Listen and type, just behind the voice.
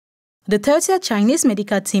The 30th Chinese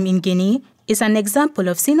medical team in Guinea is an example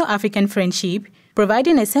of Sino-African friendship,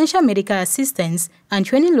 providing essential medical assistance and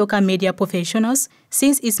training local media professionals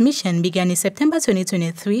since its mission began in September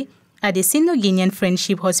 2023 at the Sino-Guinean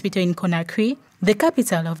Friendship Hospital in Conakry, the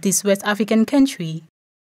capital of this West African country.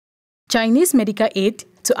 Chinese medical aid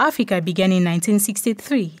to Africa began in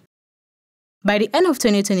 1963. By the end of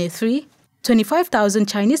 2023, 25,000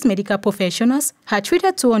 Chinese medical professionals had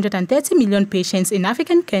treated 230 million patients in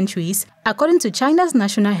African countries, according to China's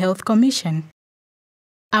National Health Commission.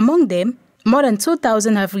 Among them, more than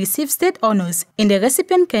 2,000 have received state honors in the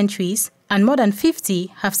recipient countries, and more than 50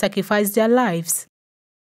 have sacrificed their lives.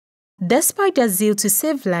 Despite their zeal to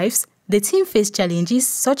save lives, the team faced challenges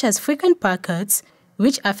such as frequent power cuts,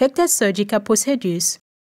 which affected surgical procedures.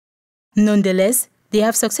 Nonetheless, they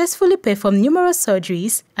have successfully performed numerous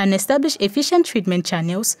surgeries and established efficient treatment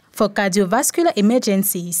channels for cardiovascular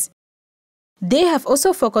emergencies. They have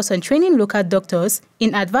also focused on training local doctors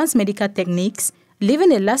in advanced medical techniques,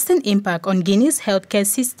 leaving a lasting impact on Guinea's healthcare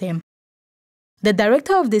system. The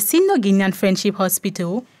director of the Sino-Guinean Friendship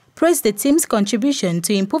Hospital praised the team's contribution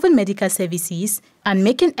to improving medical services and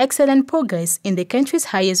making excellent progress in the country's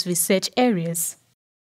highest research areas.